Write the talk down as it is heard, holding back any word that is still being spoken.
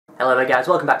Hello there guys,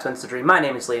 welcome back to Enter the Dream. My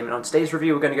name is Liam and on today's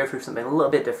review we're going to go through something a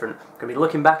little bit different. I'm going to be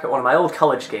looking back at one of my old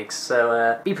college gigs,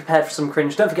 so be prepared for some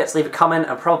cringe. Don't forget to leave a comment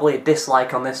and probably a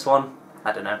dislike on this one.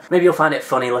 I don't know. Maybe you'll find it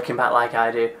funny looking back like I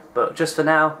do, but just for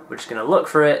now, we're just going to look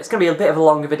for it. It's going to be a bit of a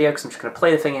longer video because I'm just going to play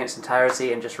the thing in its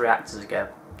entirety and just react as I go,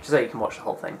 just so you can watch the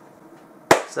whole thing.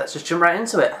 So let's just jump right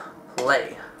into it.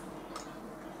 Play.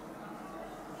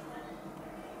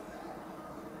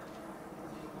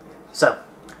 So,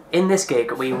 in this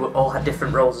gig, we all had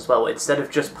different roles as well. Instead of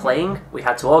just playing, we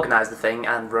had to organise the thing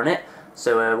and run it.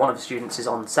 So one of the students is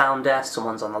on sound desk,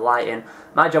 someone's on the lighting.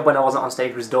 My job when I wasn't on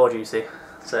stage was door duty,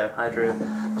 so I drew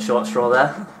the short straw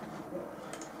there.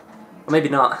 Or maybe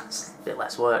not, it's a bit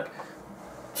less work.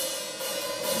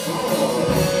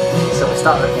 So we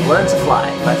start with Learn to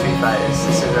Fly by Foo Fighters.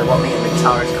 This is what me and the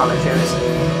guitarist Connor chose.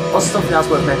 Also something else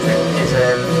worth mentioning is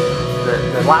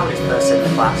the loudest person in the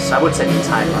class. I would say the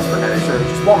entire class, but no, it's really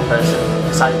just one person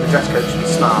decided the dress code should be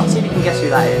smart. See if you can guess who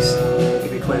that is.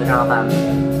 If you play the drum band.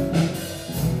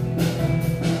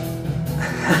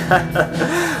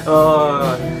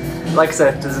 Oh, like I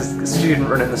said, there's a student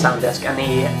running the sound desk and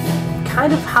he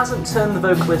kind of hasn't turned the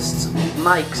vocalist's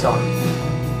mics on.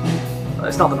 Well,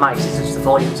 it's not the mics, it's just the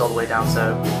volume's all the way down,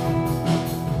 so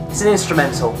it's an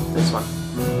instrumental, this one.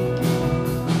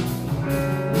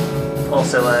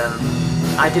 Also,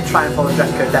 I did try and follow the dress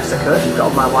code best I could. I've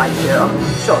got my white shirt on,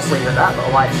 short sleeve at that, but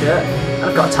a white shirt, and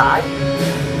I've got a tie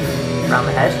around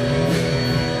the head.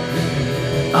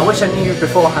 I wish I knew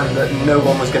beforehand that no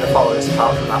one was going to follow this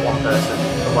apart from that one person,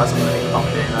 otherwise I'm going to be off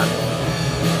doing that.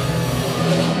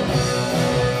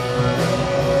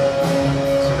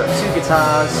 So we've got two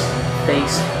guitars,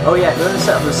 bass. Oh yeah, the other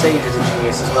set of the stage is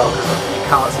ingenious as well, because you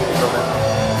can't see the drummer.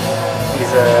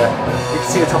 He's you can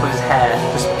see the top of his hair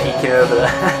just peeking over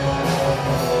there.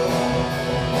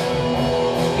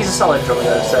 He's a solid drummer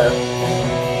though, so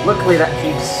luckily that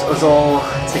keeps us all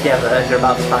together, as you're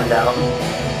about to find out.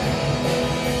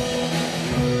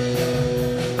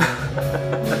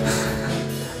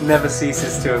 Never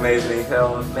ceases to amaze me,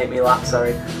 it'll make me laugh,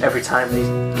 sorry, every time they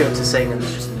go to sing and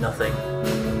there's just nothing.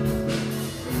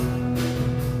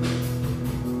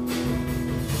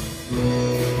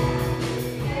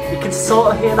 You can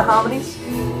sort of hear the harmonies.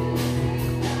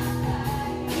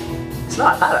 It's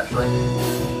not that bad actually.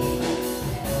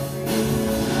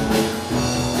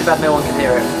 Too bad no one can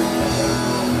hear it.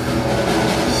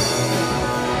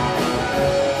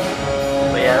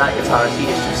 But yeah, that guitarist, he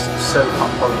is just so pop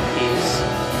punk, he's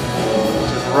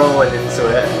just rolling into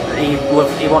it. He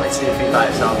wanted to do a Foo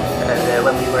Fighters song, and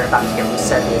when we were back together we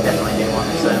said we definitely did one,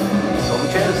 so that's what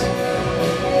we chose.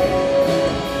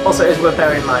 Also, it is worth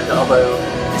bearing in mind that although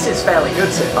this is fairly good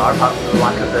so far, apart from the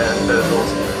lack of the vocals,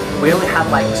 we only had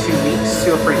like 2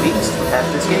 or 3 weeks to prepare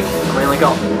for this gig, and we only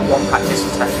got one practice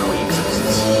session a week, so this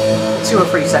is 2 or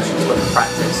 3 sessions worth of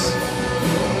practice.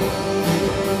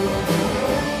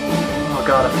 Oh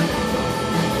god, I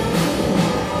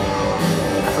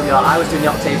forgot, I was doing the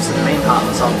octaves to the main part of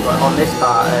the song, but on this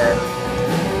part,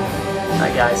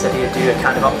 that guy said he'd do a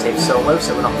kind of octave solo,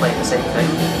 so we're not playing the same thing.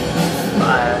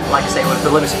 But like I say, with the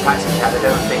limited practice he had, I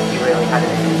don't think he really had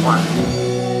anything planned.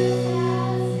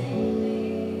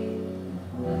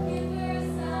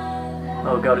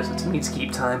 Oh god, it's up to me to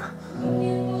keep time.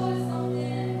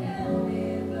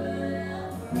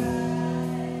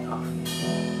 Oh.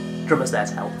 Drummer's there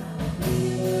to help.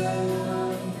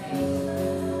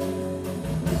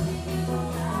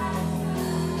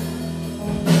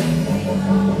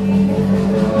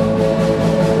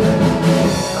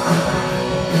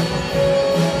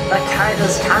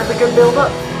 It's kind of a good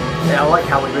build-up. Yeah, I like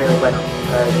how we really went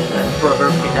and broke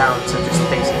it down to just the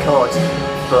basic chords,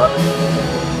 but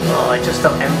it just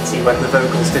felt empty when the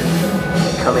vocals didn't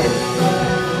come in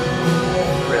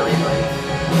brilliantly.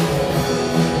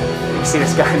 You can see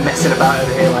this guy messing about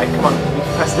over here like, come on, you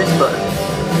can press this button.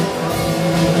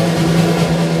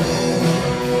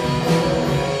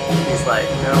 He's like,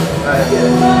 no.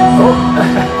 Oh!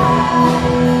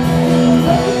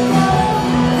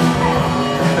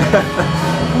 I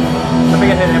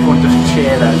think I heard everyone just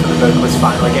cheer there for the vocalist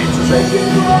finally getting to sing.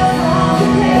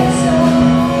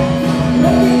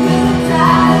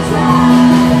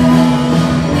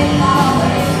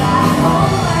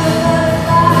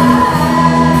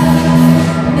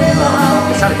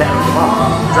 It sounded better with the bar.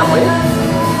 Is that weird?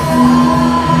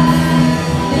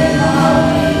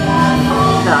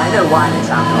 No, I know why they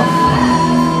sound off.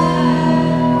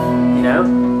 You know?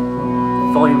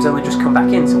 Volumes only just come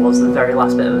back in towards the very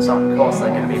last bit of the song, of course they're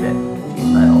going to be a bit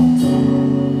confused by it all.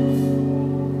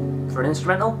 For an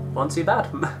instrumental, wasn't too bad.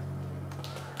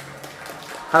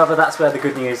 However, that's where the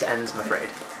good news ends, I'm afraid.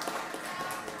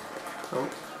 Oh.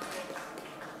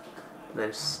 They're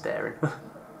just staring.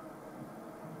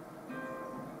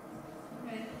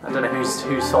 I don't know whose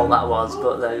fault that was,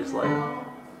 but they're just like... And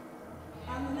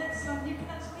the next song you can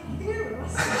actually hear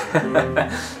us.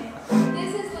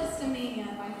 This is Lustamania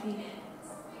by Phoenix.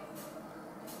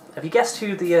 Have you guessed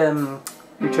who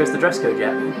who chose the dress code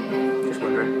yet? Just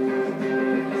wondering.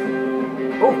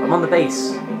 Oh, I'm on the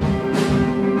bass. Am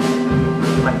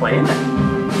I playing it?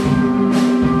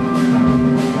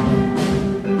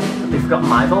 Have they forgotten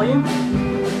my volume?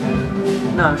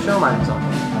 No, I'm sure mine's on.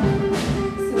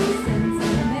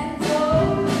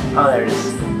 Oh, there it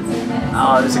is.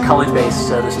 Oh, it's a college bass,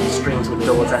 so the strings would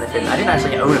dull as anything. I didn't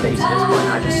actually own a bass at this point,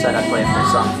 I just said I'd play it for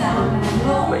this song.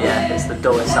 But yeah, it's the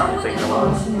dullest sounding thing in the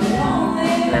world.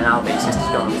 And then our bassist has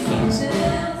gone on the keys.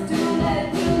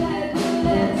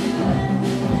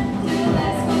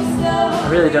 I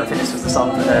really don't think this was the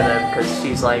song for her though, because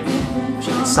she's like,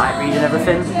 she can sight read and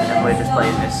everything, and we're just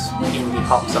playing this indie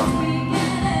pop song.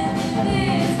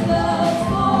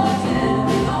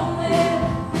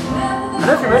 I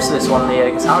don't think most of this one, the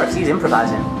guitarist, he's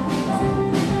improvising.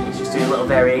 He's just doing little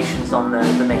variations on the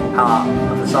main part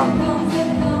of the song.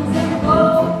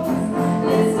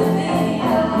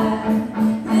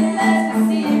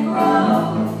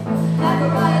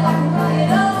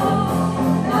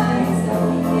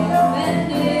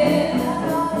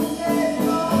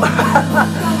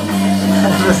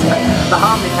 The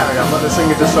harmony carried on, but the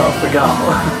singer just sort of forgot.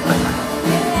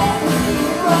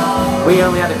 We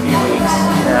only had a few weeks,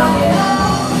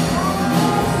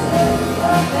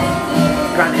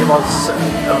 granted it was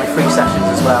only 3 sessions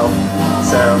as well,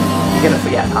 so you're going to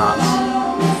forget parts.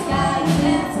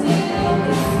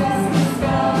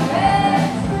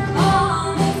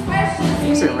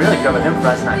 He's doing really good at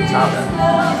improvising that guitar though.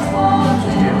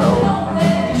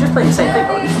 He's just playing the same thing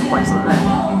but at different points on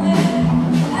there.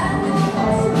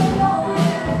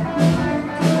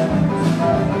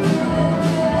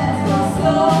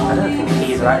 I don't think the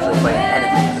keys are actually playing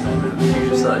anything at the moment. You're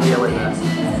just sort of chilling there.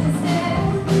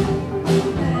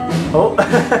 Oh!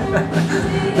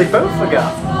 They both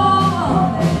forgot.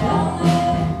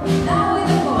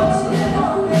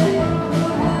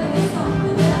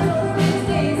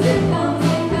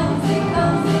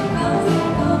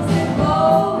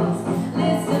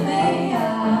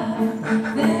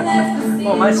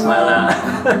 What am I smiling at?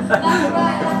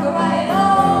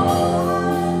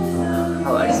 I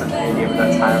like such an idiot with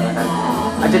that tie on my head.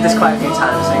 I did this quite a few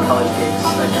times in college gigs.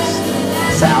 I just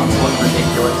set out to look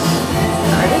ridiculous.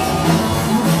 And I did.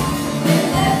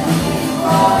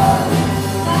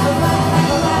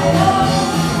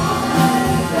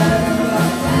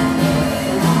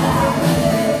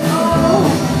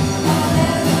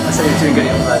 I said he was doing good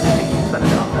at improvising. I think he was better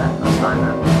off there. That's fine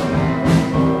then.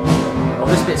 Well,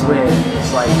 this bit's weird.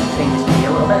 It's like changes me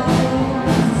a little bit.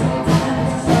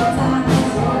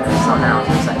 It's not now, it's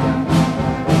in a second.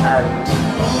 And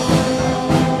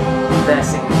they're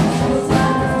singing.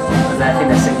 And I think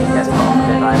their singing gets put off a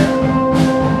bit by it.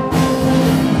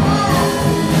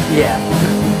 Yeah,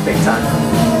 big time.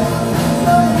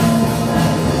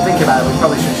 Think about it, we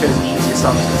probably should have chosen easier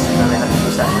songs because we only had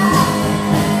 2 sessions.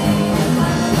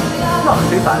 Not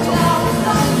too bad at all.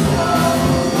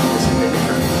 This is a bit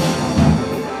different.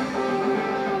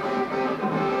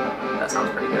 That sounds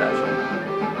pretty good actually.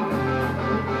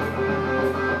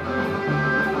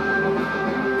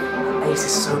 The bass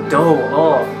is so dull,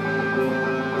 oh!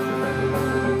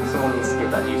 Someone needs to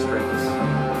give that new strings.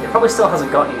 It probably still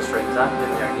hasn't got new strings, I haven't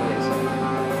been there in years.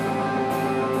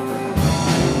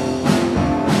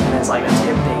 And it's like meant to be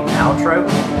a big outro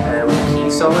with a key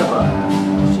solo, but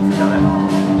she forgot it.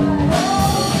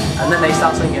 And then they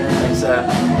start singing and it's,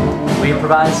 we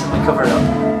improvise and we cover it up.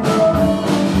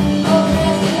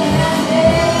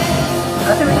 I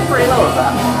think we did pretty well with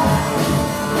that.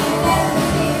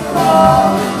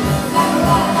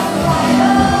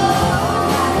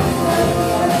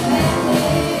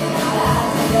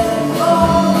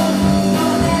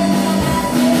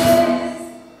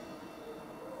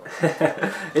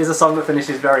 Here's a song that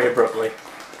finishes very abruptly.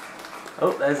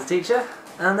 Oh, there's the teacher.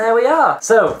 And there we are!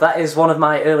 So, that is one of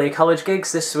my earlier college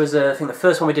gigs. This was, I think, the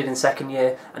first one we did in 2nd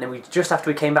year, and then just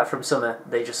after we came back from summer,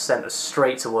 they just sent us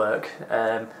straight to work.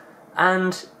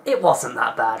 And it wasn't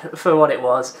that bad for what it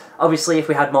was. Obviously, if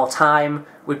we had more time,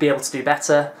 we'd be able to do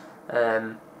better.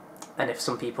 And if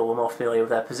some people were more familiar with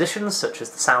their positions, such as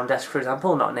the sound desk, for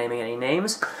example, not naming any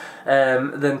names,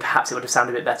 then perhaps it would have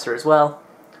sounded a bit better as well.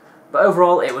 But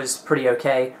overall, it was pretty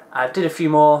okay. I did a few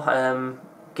more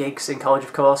gigs in college,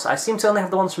 of course. I seem to only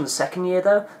have the ones from the 2nd year,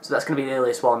 though, so that's going to be the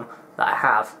earliest one that I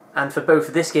have. And for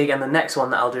both this gig and the next one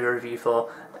that I'll do a review for,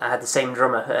 I had the same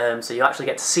drummer, so you actually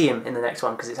get to see him in the next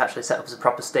one because it's actually set up as a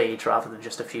proper stage rather than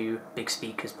just a few big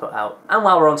speakers put out. And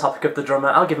while we're on topic of the drummer,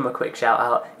 I'll give him a quick shout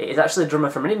out. It is actually a drummer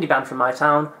from an indie band from my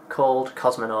town called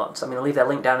Cosmonauts. I'm going to leave their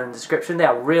link down in the description. They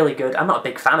are really good. I'm not a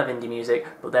big fan of indie music,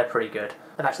 but they're pretty good.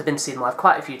 I've actually been to see them live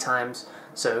quite a few times,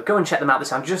 so go and check them out. They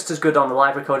sound just as good on the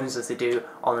live recordings as they do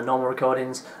on the normal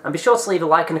recordings. And be sure to leave a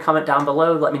like and a comment down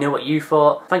below. Let me know what you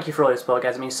thought. Thank you for all your support,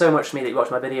 guys. It means so much to me that you watch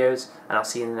my videos, and I'll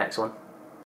see you in the next one.